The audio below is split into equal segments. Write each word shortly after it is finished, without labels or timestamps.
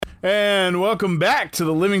And welcome back to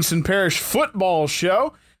the Livingston Parish Football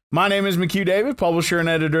Show. My name is McHugh David, publisher and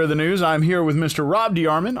editor of the news. I'm here with Mr. Rob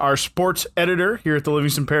DeArmond, our sports editor here at the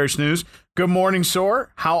Livingston Parish News. Good morning, sir.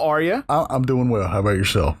 How are you? I'm doing well. How about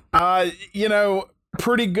yourself?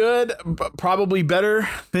 Pretty good, but probably better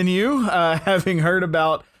than you, having heard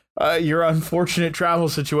about your unfortunate travel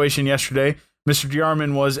situation yesterday. Mr.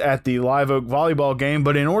 DeArmond was at the Live Oak volleyball game,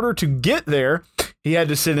 but in order to get there, he had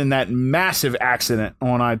to sit in that massive accident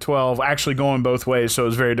on I-12, actually going both ways, so it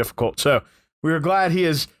was very difficult. So we were glad he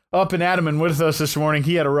is up and at 'em and with us this morning.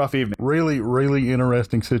 He had a rough evening. Really, really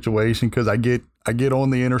interesting situation because I get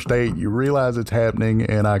on the interstate, you realize it's happening,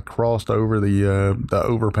 and I crossed over the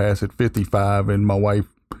overpass at 55, and my wife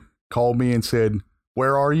called me and said,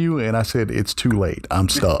 "Where are you?" And I said, "It's too late. I'm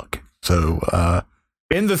stuck." So,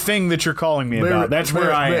 in the thing that you're calling me about, that's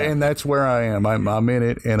where I am. And that's where I am. I'm in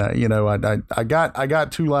it. And I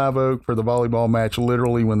got to Live Oak for the volleyball match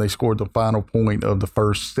literally when they scored the final point of the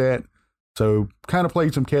first set. So kind of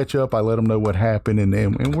played some catch up. I let them know what happened,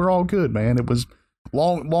 and we're all good, man. It was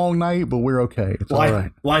long night, but we're okay. It's all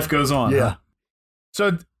right. Life goes on. Yeah. Huh?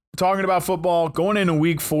 So talking about football, going into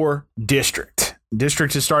week 4, district.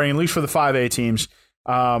 District is starting at least for the 5A teams.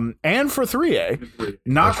 And for 3A,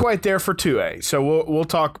 not quite there for 2A. So we'll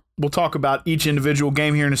talk about each individual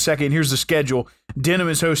game here in a second. Here's the schedule. Denham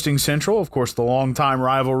is hosting Central, of course, the longtime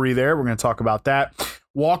rivalry there. We're going to talk about that.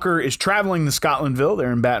 Walker is traveling to Scotlandville.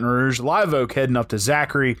 They're in Baton Rouge. Live Oak heading up to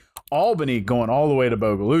Zachary. Albany going all the way to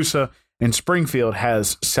Bogalusa. And Springfield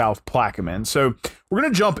has South Plaquemine. So we're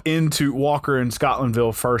going to jump into Walker and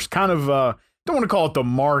Scotlandville first. Kind of don't want to call it the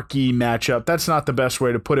marquee matchup. That's not the best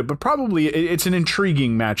way to put it, but probably it's an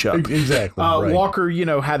intriguing matchup. Exactly. Right. Walker,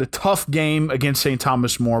 had a tough game against St.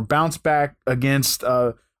 Thomas More, bounced back against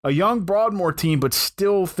a young Broadmoor team, but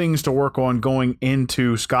still things to work on going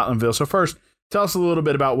into Scotlandville. So first, tell us a little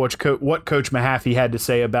bit about what Coach Mahaffey had to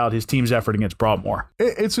say about his team's effort against Broadmoor.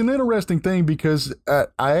 It's an interesting thing because I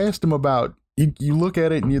asked him about, you look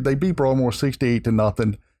at it and they beat Broadmoor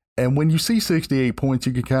 68-0. And when you see 68 points,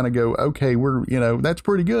 you can kind of go, okay, that's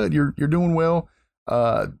pretty good. You're doing well.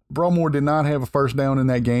 Broadmoor did not have a first down in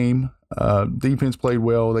that game. Defense played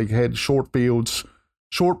well. They had short fields,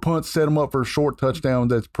 short punts, set them up for short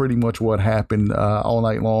touchdowns. That's pretty much what happened all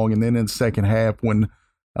night long. And then in the second half, when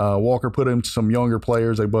Walker put in some younger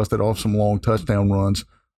players, they busted off some long touchdown runs.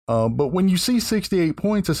 But when you see 68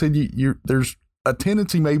 points, I said there's a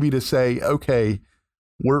tendency maybe to say, okay,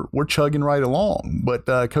 we're chugging right along. But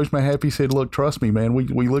Coach Mahaffey said, look, trust me, man,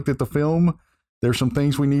 we looked at the film. There's some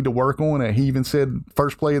things we need to work on. And he even said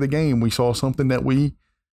first play of the game, we saw something that we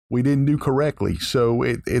didn't do correctly. So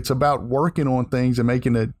it's about working on things and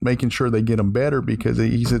making sure they get them better, because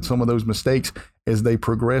he said some of those mistakes as they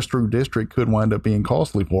progress through district could wind up being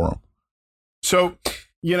costly for them. So,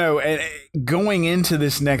 going into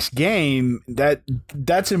this next game,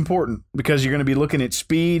 that's important because you're going to be looking at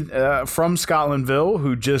speed from Scotlandville,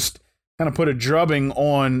 who just kind of put a drubbing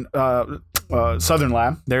on Southern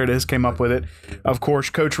Lab. There it is, came up with it. Of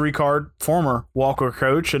course, Coach Ricard, former Walker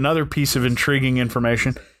coach, another piece of intriguing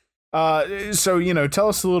information. So, tell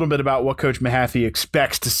us a little bit about what Coach Mahaffey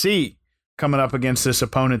expects to see coming up against this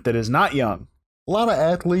opponent that is not young. A lot of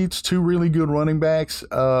athletes, 2 really good running backs,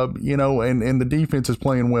 and the defense is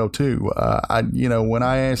playing well too. When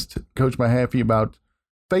I asked Coach Mahaffey about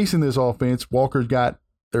facing this offense,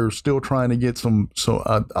 they're still trying to get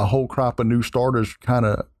a whole crop of new starters kind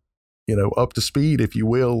of, up to speed, if you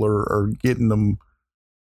will, or getting them.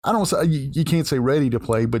 I don't say you can't say ready to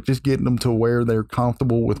play, but just getting them to where they're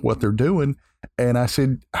comfortable with what they're doing. And I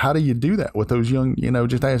said, how do you do that with those young,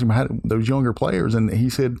 just ask him those younger players. And he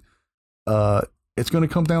said, it's going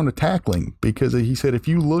to come down to tackling, because he said, if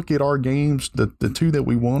you look at our games, the 2 that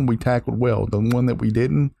we won, we tackled well. The one that we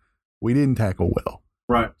didn't tackle well.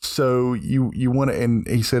 Right. So you want to, and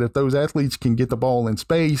he said, if those athletes can get the ball in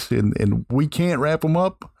space and we can't wrap them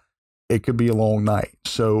up, it could be a long night.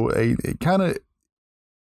 So it kind of,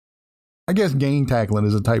 I guess game tackling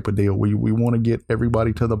is a type of deal. We want to get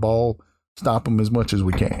everybody to the ball, stop them as much as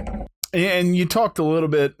we can. And you talked a little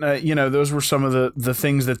bit, those were some of the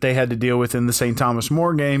things that they had to deal with in the St. Thomas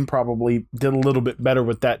More game. Probably did a little bit better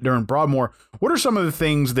with that during Broadmoor. What are some of the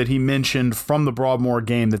things that he mentioned from the Broadmoor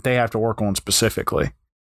game that they have to work on specifically?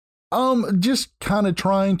 Just kind of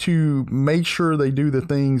trying to make sure they do the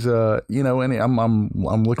things, and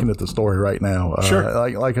I'm looking at the story right now. Sure.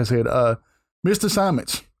 Like I said, missed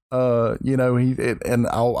assignments. And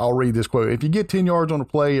I'll read this quote. If you get 10 yards on a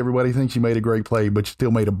play, everybody thinks you made a great play, but you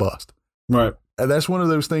still made a bust. Right. And that's one of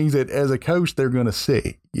those things that as a coach, they're going to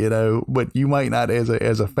see, but you might not, as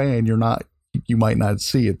a fan, you might not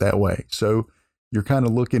see it that way. So you're kind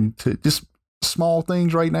of looking to just small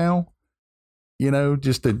things right now,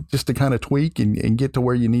 just to kind of tweak and get to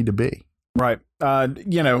where you need to be. Right.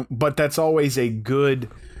 But that's always a good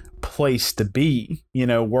place to be,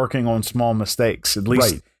 working on small mistakes. At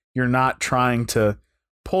least you're not trying to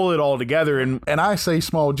pull it all together. And I say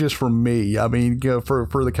small just for me. I mean, for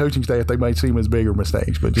the coaching staff, they might seem as bigger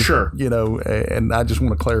mistakes, but just, sure. And I just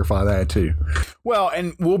want to clarify that too. Well,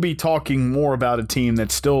 and we'll be talking more about a team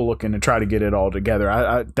that's still looking to try to get it all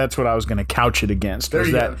together. That's what I was going to couch it against.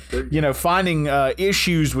 Finding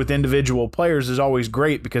issues with individual players is always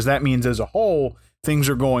great because that means as a whole, things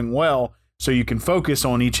are going well. So you can focus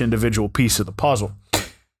on each individual piece of the puzzle.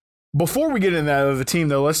 Before we get into that other team,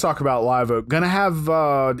 though, let's talk about Live Oak. Going to have,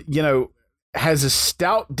 has a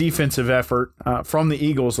stout defensive effort from the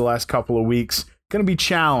Eagles the last couple of weeks. Going to be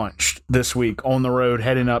challenged this week on the road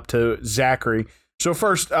heading up to Zachary. So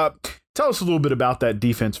first, tell us a little bit about that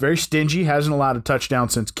defense. Very stingy, hasn't allowed a touchdown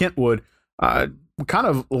since Kentwood. Kind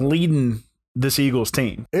of leading this Eagles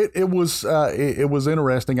team. It was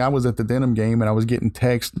interesting. I was at the Denham game and I was getting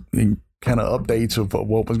text kind of updates of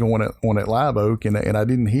what was going on at Live Oak, and I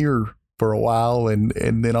didn't hear for a while, and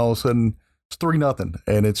then all of a sudden it's 3-0,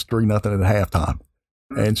 and it's 3-0 at halftime,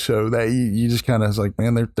 and so that you just kind of was like,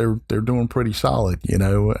 man, they're doing pretty solid,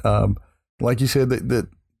 like you said, the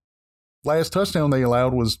last touchdown they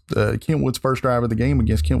allowed was Kentwood's first drive of the game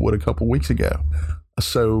against Kentwood a couple weeks ago,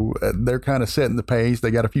 so they're kind of setting the pace.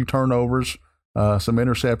 They got a few turnovers, some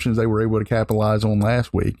interceptions they were able to capitalize on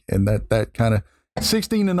last week, and that kind of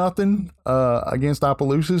 16-0 against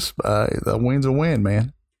Opelousas. The win's a win,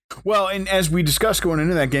 man. Well, and as we discussed going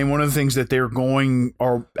into that game, one of the things that they're going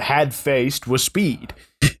or had faced was speed,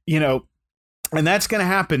 and that's going to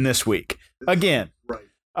happen this week again. Right.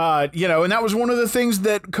 And that was one of the things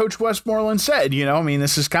that Coach Westmoreland said,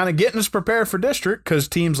 this is kind of getting us prepared for district because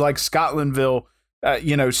teams like Scotlandville,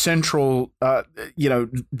 Central,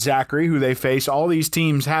 Zachary, who they face, all these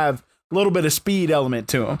teams have a little bit of speed element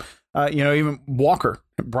to them. Even Walker,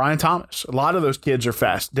 Brian Thomas, a lot of those kids are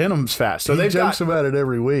fast. Denham's fast. So he jokes about it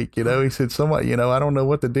every week. He said, somebody, I don't know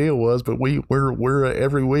what the deal was, but we're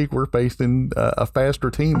every week we're facing a faster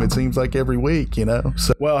team. It seems like every week,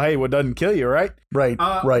 So, well, hey, what doesn't kill you, right? Right.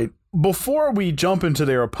 Right. Before we jump into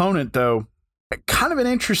their opponent, though, kind of an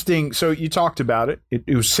interesting. So you talked about it.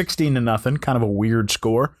 It was 16-0, kind of a weird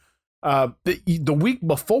score. The week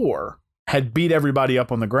before had beat everybody up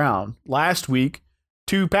on the ground. Last week,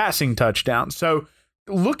 2 passing touchdowns. So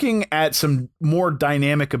looking at some more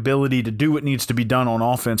dynamic ability to do what needs to be done on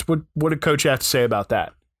offense, what did Coach have to say about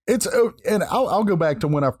that? And I'll go back to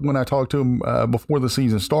when I talked to him before the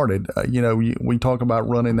season started. We talk about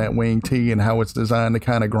running that wing T and how it's designed to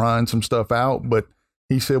kind of grind some stuff out. But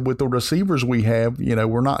he said with the receivers we have,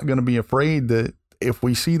 we're not going to be afraid that if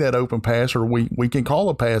we see that open pass or we can call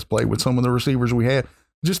a pass play with some of the receivers we have,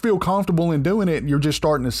 just feel comfortable in doing it. And you're just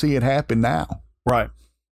starting to see it happen now. Right.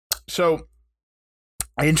 So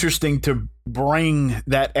interesting to bring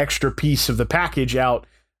that extra piece of the package out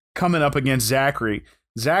coming up against Zachary.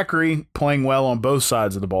 Zachary playing well on both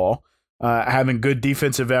sides of the ball, having good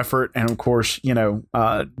defensive effort. And of course,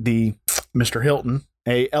 the Mr. Hilton,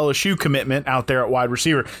 a LSU commitment out there at wide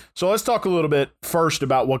receiver. So let's talk a little bit first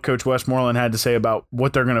about what Coach Westmoreland had to say about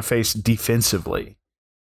what they're going to face defensively.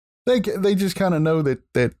 They just kind of know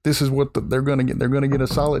that this is what they're going to get. They're going to get a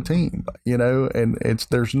solid team, and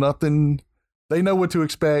there's nothing. They know what to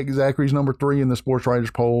expect. Zachary's number 3 in the Sports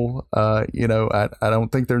Writers poll. I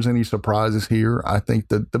don't think there's any surprises here. I think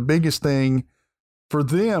the biggest thing for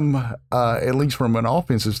them, at least from an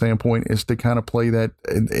offensive standpoint, is to kind of play that.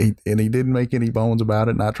 And he didn't make any bones about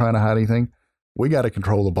it, not trying to hide anything. We got to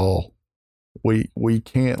control the ball. We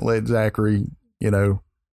can't let Zachary,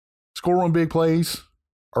 score on big plays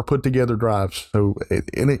or put together drives. So,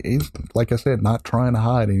 it's like I said, not trying to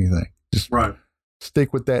hide anything. Just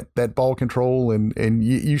stick with that ball control. And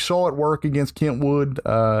you saw it work against Kentwood.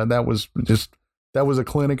 That was a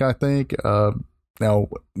clinic, I think.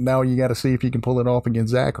 Now you got to see if you can pull it off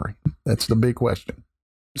against Zachary. That's the big question.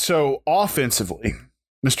 So, offensively,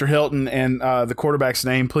 Mr. Hilton and the quarterback's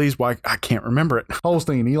name, please. Why I can't remember it.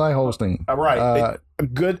 Eli Holstein. Right.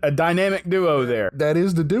 A dynamic duo there. That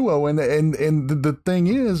is the duo. And the thing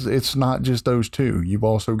is, it's not just those two. You've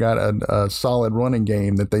also got a solid running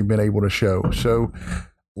game that they've been able to show. So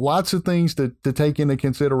lots of things to take into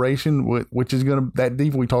consideration, which is going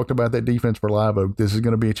to, we talked about that defense for Live Oak. This is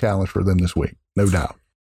going to be a challenge for them this week. No doubt.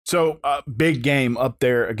 So big game up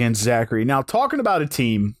there against Zachary. Now talking about a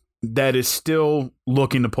team that is still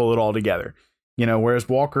looking to pull it all together, whereas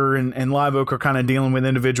Walker and Live Oak are kind of dealing with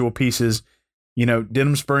individual pieces.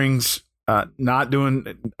 Denham Springs not doing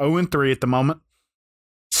 0-3 at the moment.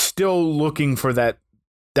 still looking for that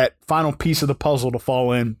final piece of the puzzle to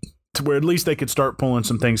fall in to where at least they could start pulling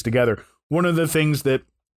some things together. One of the things that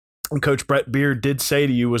Coach Brett Beard did say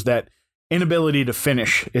to you was that inability to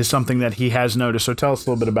finish is something that he has noticed. So tell us a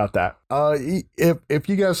little bit about that. If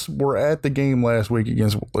you guys were at the game last week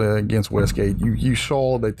against Westgate, you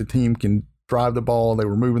saw that the team can drive the ball. They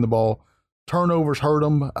were moving the ball. Turnovers hurt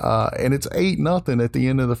them, and it's 8-0 at the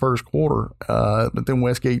end of the first quarter. But then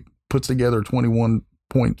Westgate puts together a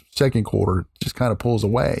 21-point second quarter, just kind of pulls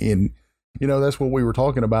away. And, that's what we were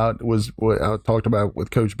talking about, was what I talked about with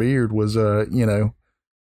Coach Beard was,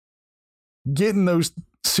 getting those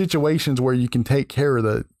situations where you can take care of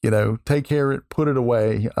it, put it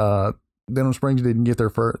away. Denham Springs didn't get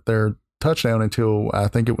their touchdown until I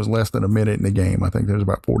think it was less than a minute in the game. I think there was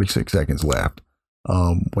about 46 seconds left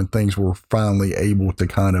when things were finally able to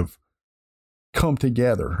kind of come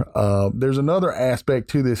together. There's another aspect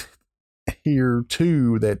to this here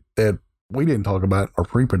too that we didn't talk about our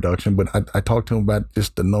pre-production, but I talked to him about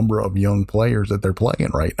just the number of young players that they're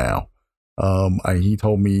playing right now. He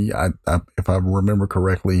told me, if I remember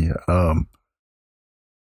correctly, let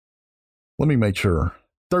me make sure,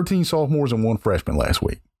 13 sophomores and 1 freshman last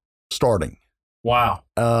week starting. Wow.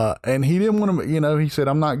 And he didn't want to, he said,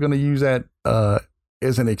 I'm not going to use that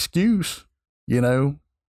as an excuse,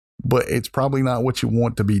 but it's probably not what you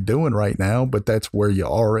want to be doing right now, but that's where you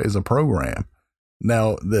are as a program.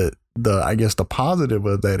 Now, I guess the positive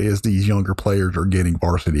of that is these younger players are getting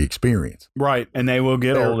varsity experience. Right. And they will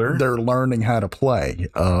get older. They're learning how to play.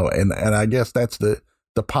 And I guess that's the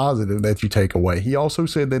positive that you take away. He also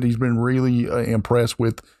said that he's been really impressed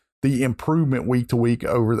with the improvement week to week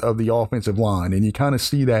of the offensive line. And you kind of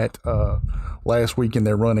see that last week in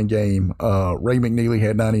their running game. Ray McNeely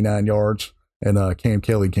had 99 yards and Cam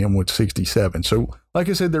Kelly came with 67. So like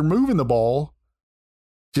I said, they're moving the ball,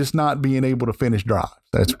 just not being able to finish drives.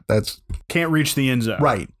 That's can't reach the end zone.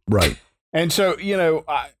 Right. And so,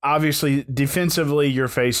 obviously defensively you're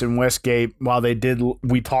facing Westgate.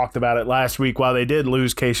 We talked about it last week, while they did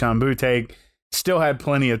lose Keishon Boutte, still had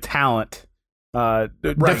plenty of talent.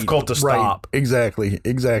 Difficult to stop. Right. Exactly.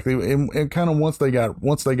 And kind of once they got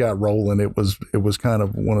rolling, it was kind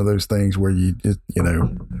of one of those things where you just,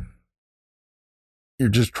 you're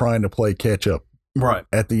just trying to play catch up. Right.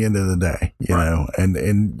 At the end of the day,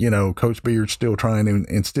 and Coach Beard's still trying to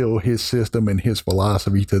instill his system and his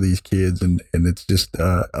philosophy to these kids, and it's just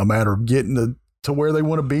a matter of getting to where they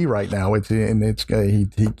want to be right now. He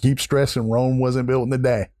keeps stressing Rome wasn't built in a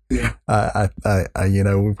day. Yeah.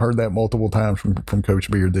 We've heard that multiple times from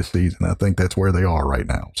Coach Beard this season. I think that's where they are right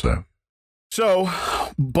now. So,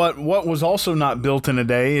 but what was also not built in a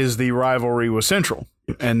day is the rivalry with Central.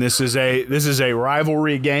 And this is a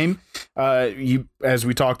rivalry game. As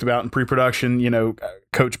we talked about in pre-production,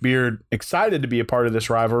 Coach Beard excited to be a part of this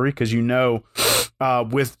rivalry because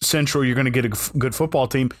with Central you're going to get a good football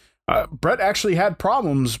team. Brett actually had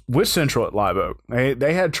problems with Central at Live Oak.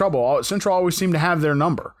 They had trouble. Central always seemed to have their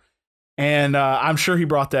number. And I'm sure he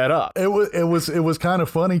brought that up. It was kind of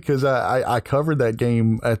funny because I covered that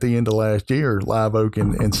game at the end of last year, Live Oak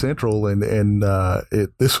and Central, and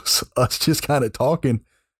this was us just kind of talking,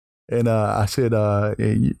 and I said,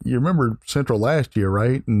 "You remember Central last year,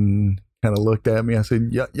 right?" And kind of looked at me. I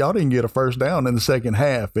said, "Y'all didn't get a first down in the second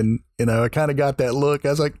half," and I kind of got that look. I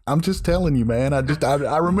was like, "I'm just telling you, man.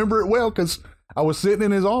 I remember it well because I was sitting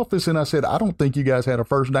in his office, and I said, I don't think you guys had a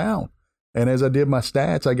first down." And as I did my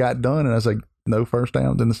stats, I got done, and I was like, no first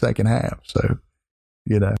downs in the second half. So,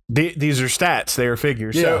 These are stats. They are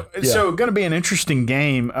figures. Yeah, so going to be an interesting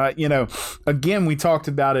game. Again, we talked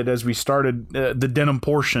about it as we started the Denham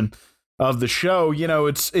portion of the show.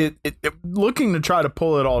 It's looking to try to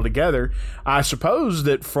pull it all together. I suppose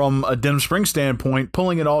that from a Denham Springs standpoint,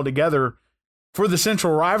 pulling it all together for the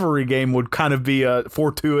Central rivalry game would kind of be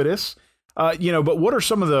fortuitous. But what are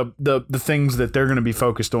some of the things that they're going to be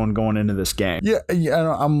focused on going into this game? Yeah,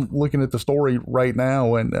 I'm looking at the story right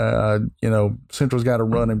now, and Central's got a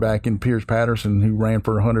running back in Pierce Patterson who ran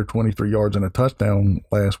for 123 yards and a touchdown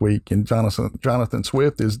last week, and Jonathan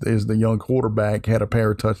Swift is the young quarterback, had a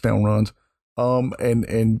pair of touchdown runs.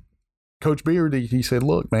 And Coach Beard, he said,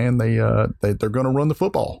 "Look, man, they're going to run the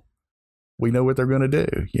football. We know what they're going to do,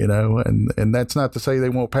 and that's not to say they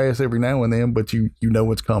won't pass every now and then, but you know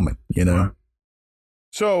what's coming, Right.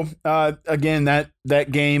 So, again,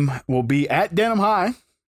 that game will be at Denham High.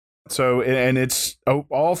 So, and it's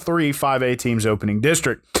all 3 5A teams opening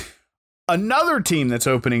district. Another team that's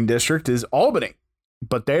opening district is Albany,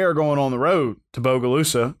 but they are going on the road to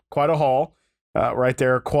Bogalusa, quite a haul, right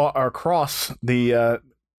there across the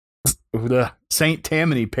St.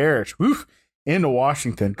 Tammany Parish. Whew. Into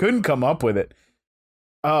Washington. Couldn't come up with it.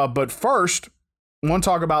 But first, I want to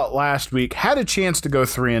talk about last week. Had a chance to go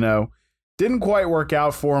 3-0. Didn't quite work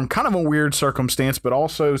out for them. Kind of a weird circumstance, but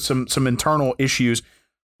also some internal issues.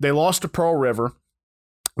 They lost to Pearl River,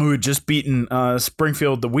 who had just beaten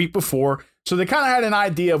Springfield the week before. So they kind of had an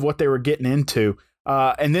idea of what they were getting into.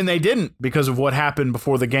 And then they didn't because of what happened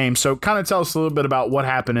before the game. So kind of tell us a little bit about what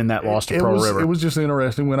happened in that loss to Pearl River. It was just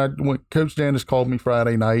interesting when Coach Janice called me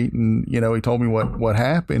Friday night and, he told me what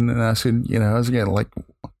happened. And I said, I was again,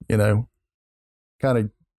 kind of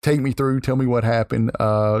take me through, tell me what happened.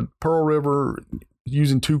 Pearl River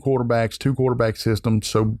using two quarterback system.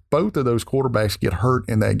 So both of those quarterbacks get hurt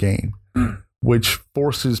in that game, which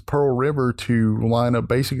forces Pearl River to line up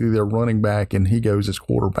basically their running back and he goes as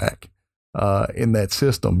quarterback. In that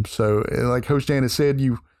system. So like Coach Janice said,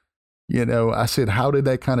 I said, how did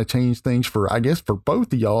that kind of change things for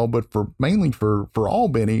both of y'all, but mainly for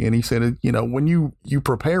Albany? And he said, when you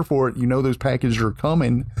prepare for it, those packages are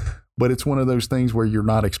coming, but it's one of those things where you're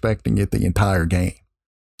not expecting it the entire game.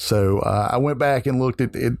 So I went back and looked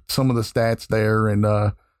at some of the stats there, and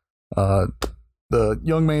the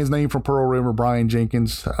young man's name from Pearl River, Brian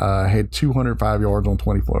Jenkins, had 205 yards on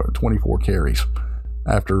 24 carries.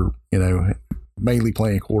 After, mainly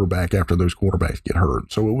playing quarterback after those quarterbacks get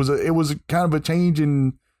hurt. So it was kind of a change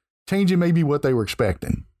in maybe what they were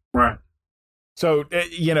expecting. Right. So,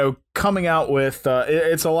 coming out with,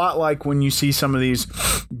 it's a lot like when you see some of these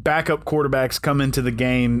backup quarterbacks come into the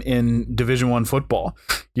game in Division I football.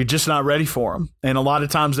 You're just not ready for them. And a lot of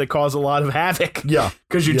times they cause a lot of havoc. Yeah.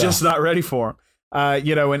 Because you're just not ready for them.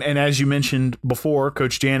 And as you mentioned before,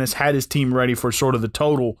 Coach Janice had his team ready for sort of the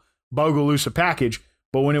total Bogalusa package.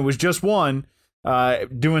 But when it was just one,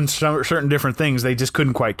 doing certain different things, they just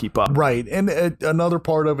couldn't quite keep up. Right. And another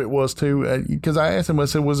part of it was, too, because I asked him, I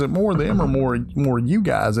said, was it more them or more you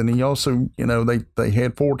guys? And he also, they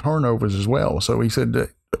had 4 turnovers as well. So he said,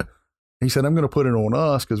 I'm going to put it on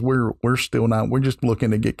us because we're still not, we're just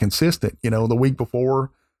looking to get consistent. The week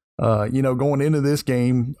before, going into this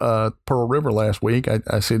game, Pearl River last week,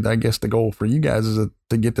 I said, I guess the goal for you guys is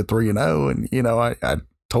to get to 3-0. And, I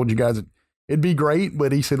told you guys it'd be great,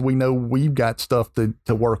 but he said, we know we've got stuff to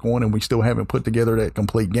work on and we still haven't put together that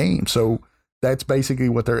complete game. So that's basically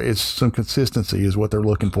what there is. Some consistency is what they're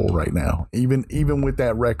looking for right now. Even with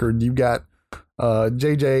that record, you got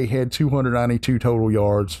JJ had 292 total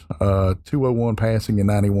yards, 201 passing and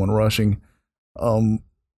 91 rushing.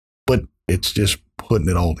 But it's just putting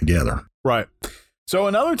it all together. Right. So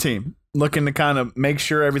another team looking to kind of make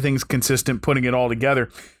sure everything's consistent, putting it all together.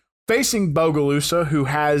 Facing Bogalusa, who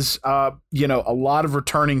has, a lot of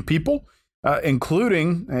returning people,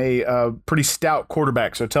 including a pretty stout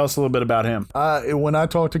quarterback. So tell us a little bit about him. When I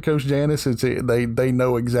talked to Coach Janice, they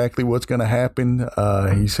know exactly what's going to happen.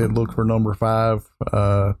 He said, look for number 5,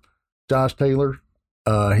 Josh Taylor.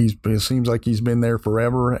 It seems like he's been there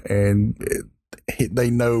forever, and they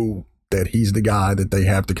know that he's the guy that they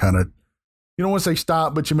have to kind of, you don't want to say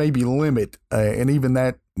stop, but you maybe limit, and even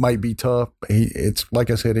that might be tough. It's like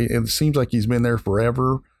I said, it seems like he's been there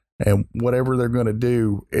forever, and whatever they're going to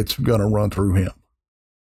do, it's going to run through him.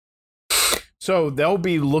 So they'll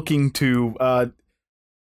be looking to a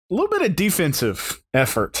little bit of defensive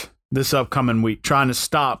effort this upcoming week, trying to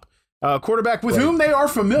stop a quarterback with whom they are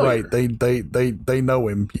familiar. Right, they know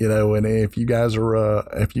him, and if you guys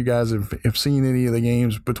have seen any of the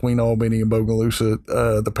games between Albany and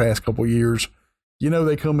Bogalusa the past couple years,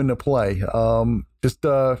 they come into play.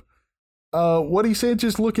 What he said,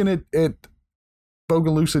 just looking at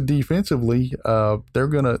Bogalusa defensively, they're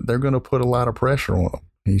gonna put a lot of pressure on them.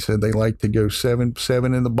 He said they like to go 7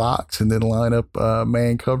 in the box and then line up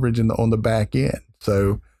man coverage on the back end.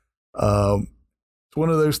 So it's one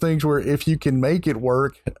of those things where if you can make it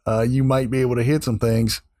work, you might be able to hit some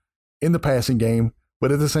things in the passing game,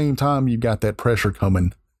 but at the same time, you've got that pressure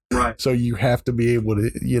coming. Right. So you have to be able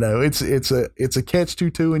to, it's a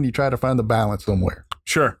catch-22, and you try to find the balance somewhere.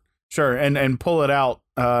 Sure. And pull it out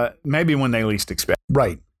maybe when they least expect.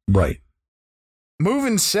 Right.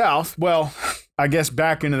 Moving south, well, I guess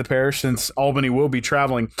back into the parish, since Albany will be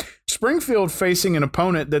traveling. Springfield facing an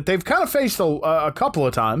opponent that they've kind of faced a couple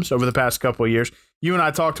of times over the past couple of years. You and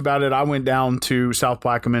I talked about it. I went down to South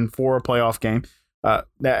Plaquemine for a playoff game.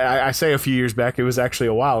 I say a few years back. It was actually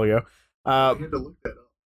a while ago. I had to look that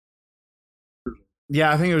up.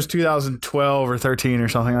 Yeah, I think it was 2012 or 13 or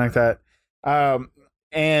something like that.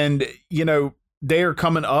 And, they are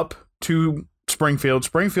coming up to Springfield.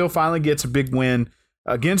 Springfield finally gets a big win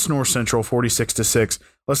against North Central, 46-6.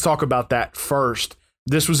 Let's talk about that first.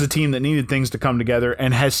 This was a team that needed things to come together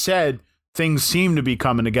and has said things seem to be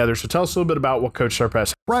coming together. So tell us a little bit about what Coach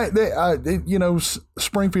Surpass. Right.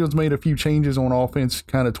 Springfield's made a few changes on offense,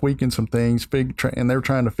 kind of tweaking some things, and they're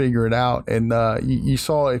trying to figure it out. And you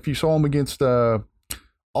saw them against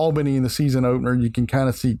Albany in the season opener, you can kind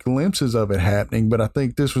of see glimpses of it happening. But I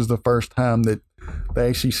think this was the first time that they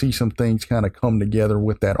actually see some things kind of come together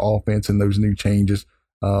with that offense and those new changes.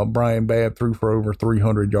 Brian Babb threw for over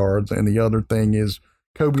 300 yards. And the other thing is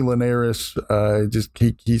Kobe Linares,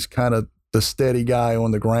 he's kind of the steady guy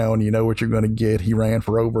on the ground. You know what you're going to get. He ran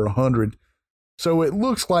for over 100. So it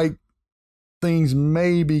looks like things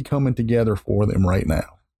may be coming together for them right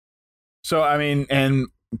now. So, I mean, and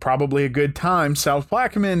probably a good time. South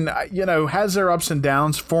Plaquemine, has their ups and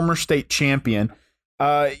downs, former state champion,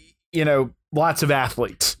 lots of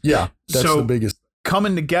athletes. Yeah, that's the biggest.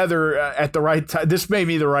 Coming together at the right time. This may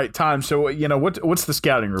be the right time. So, what's the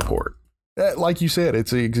scouting report? Like you said,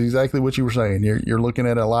 it's exactly what you were saying. You're looking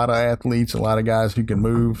at a lot of athletes, a lot of guys who can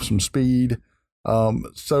move, some speed.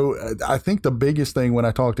 So I think the biggest thing when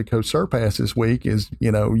I talked to Coach Surpass this week is,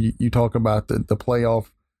 you talk about the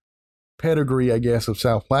playoff pedigree, I guess, of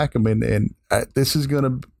South Plaquemine, and this is going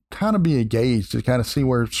to kind of be a gauge to kind of see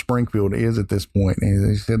where Springfield is at this point. And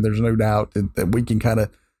he said there's no doubt that we can kind of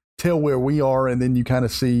tell where we are, and then you kind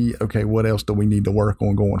of see, okay, what else do we need to work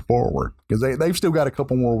on going forward? Because they've still got a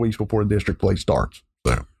couple more weeks before district play starts.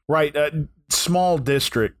 So. Right. Small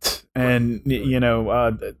district. And,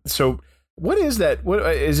 so what is that? What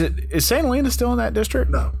is it? Is St. Helena still in that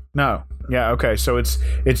district? No. Yeah. Okay. So it's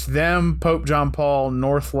them, Pope John Paul,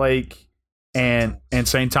 North Lake, and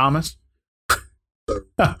St. Thomas.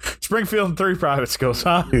 Springfield and 3 private schools,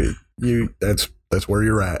 huh? That's where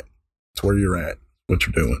you're at. That's where you're at. What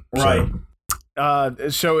you're doing, right?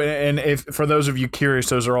 So, and if for those of you curious,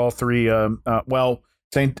 those are all 3.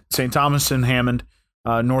 St. Thomas and Hammond,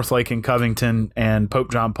 North Lake and Covington, and Pope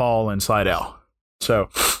John Paul and Slidell. So,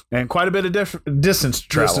 and quite a bit of distance to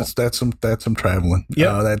travel. That's some traveling.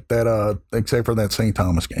 Yeah. Except for that St.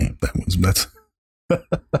 Thomas game, that's.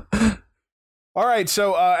 All right.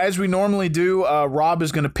 So, as we normally do, Rob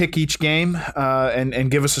is going to pick each game and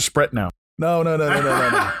give us a spread now. No.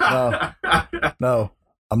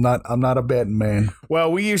 I'm not a betting man.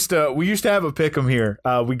 Well, we used to have a pick 'em here.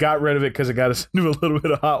 We got rid of it because it got us into a little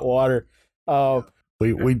bit of hot water.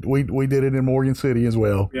 We did it in Morgan City as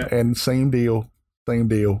well, and same deal.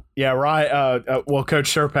 Yeah, right. Well,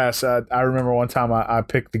 Coach Surpass, I remember one time I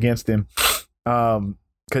picked against him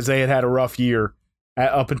because they had a rough year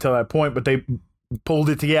up until that point, but they pulled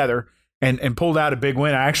it together and pulled out a big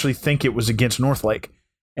win. I actually think it was against North Lake.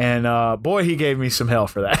 And boy, he gave me some hell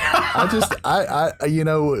for that.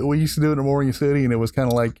 We used to do it in Morgan City, and it was kind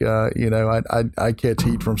of like, I catch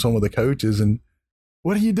heat from some of the coaches, and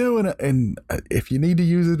what are you doing? And if you need to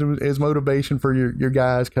use it as motivation for your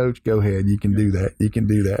guys, coach, go ahead. You can do that.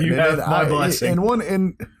 You have my blessing.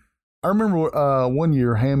 And I remember one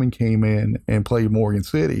year Hammond came in and played Morgan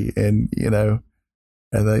City, and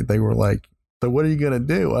and they were like, "So what are you gonna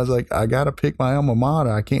do?" I was like, "I got to pick my alma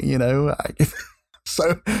mater. I can't,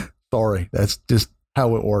 So sorry, that's just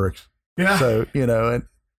how it works. Yeah. So, and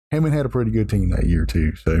Hammond had a pretty good team that year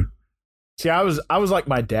too. So see, I was like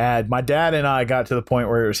my dad. My dad and I got to the point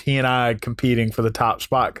where it was he and I competing for the top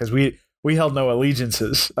spot because we held no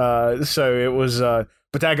allegiances. So it was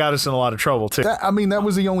but that got us in a lot of trouble too. That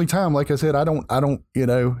was the only time, like I said, I don't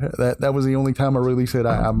that was the only time I really said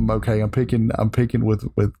I'm okay. I'm picking with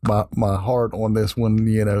my heart on this one.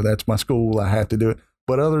 That's my school. I have to do it.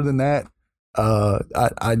 But other than that,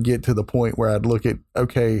 I'd get to the point where I'd look at,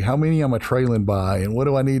 okay, how many am I trailing by and what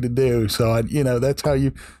do I need to do? So that's how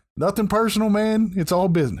nothing personal, man. It's all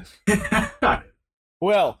business.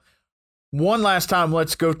 Well, one last time,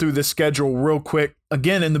 let's go through the schedule real quick.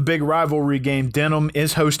 Again, in the big rivalry game, Denham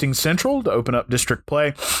is hosting Central to open up district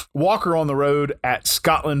play. Walker on the road at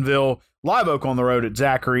Scotlandville. Live Oak on the road at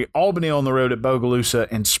Zachary. Albany on the road at Bogalusa.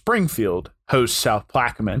 And Springfield hosts South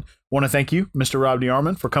Plaquemine. Want to thank you, Mr. Rob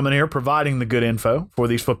DeArmond, for coming here, providing the good info for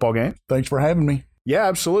these football games. Thanks for having me. Yeah,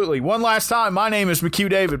 absolutely. One last time, my name is McHugh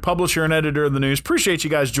David, publisher and editor of the news. Appreciate you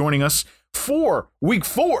guys joining us for week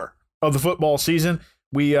 4 of the football season.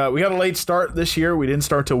 We got a late start this year. We didn't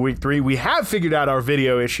start till week 3. We have figured out our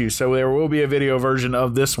video issues, so there will be a video version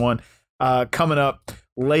of this one coming up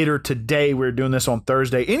later today. We're doing this on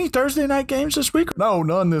Thursday. Any Thursday night games this week? No,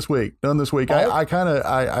 none this week. I kind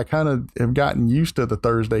of have gotten used to the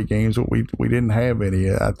Thursday games, but we didn't have any.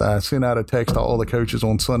 I sent out a text to all the coaches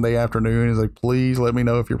on Sunday afternoon. It's like, please let me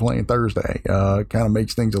know if you're playing Thursday. Kind of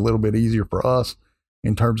makes things a little bit easier for us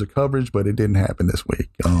in terms of coverage, but it didn't happen this week.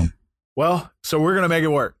 Well, so we're going to make it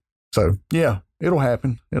work. So, yeah, it'll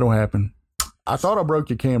happen. I thought I broke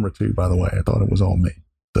your camera too, by the way. I thought it was on me.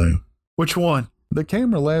 So Which one? the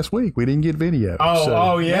camera last week, we didn't get video.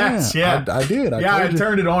 Yes. Yeah. I did. I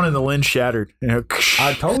turned it on and the lens shattered.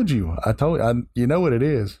 I told you. You know what it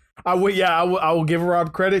is. I will give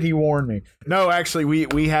Rob credit. He warned me. No, actually,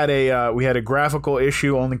 we had a graphical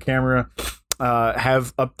issue on the camera.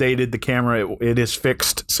 Have updated the camera. It is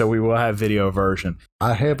fixed, so we will have video version.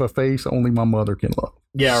 I have a face only my mother can love.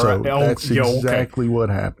 Yeah, so right. That's exactly what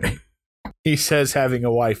happened. He says having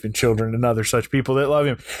a wife and children and other such people that love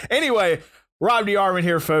him. Anyway, Rob DeArmond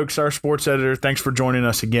here, folks, our sports editor. Thanks for joining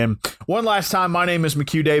us again. One last time, my name is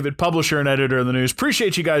McHugh David, publisher and editor of the news.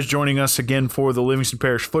 Appreciate you guys joining us again for the Livingston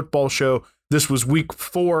Parish football show. This was week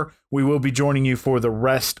 4. We will be joining you for the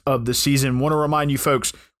rest of the season. Want to remind you,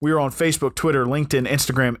 folks, we are on Facebook, Twitter, LinkedIn,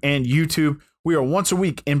 Instagram, and YouTube. We are once a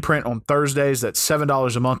week in print on Thursdays. That's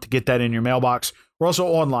 $7 a month to get that in your mailbox. We're also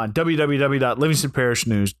online,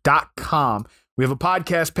 www.livingstonparishnews.com. We have a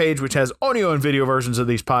podcast page which has audio and video versions of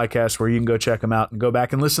these podcasts where you can go check them out and go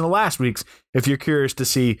back and listen to last week's if you're curious to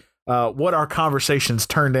see what our conversations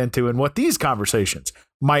turned into and what these conversations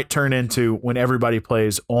might turn into when everybody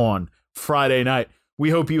plays on Friday night.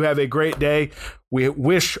 We hope you have a great day. We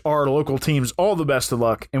wish our local teams all the best of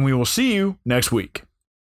luck, and we will see you next week.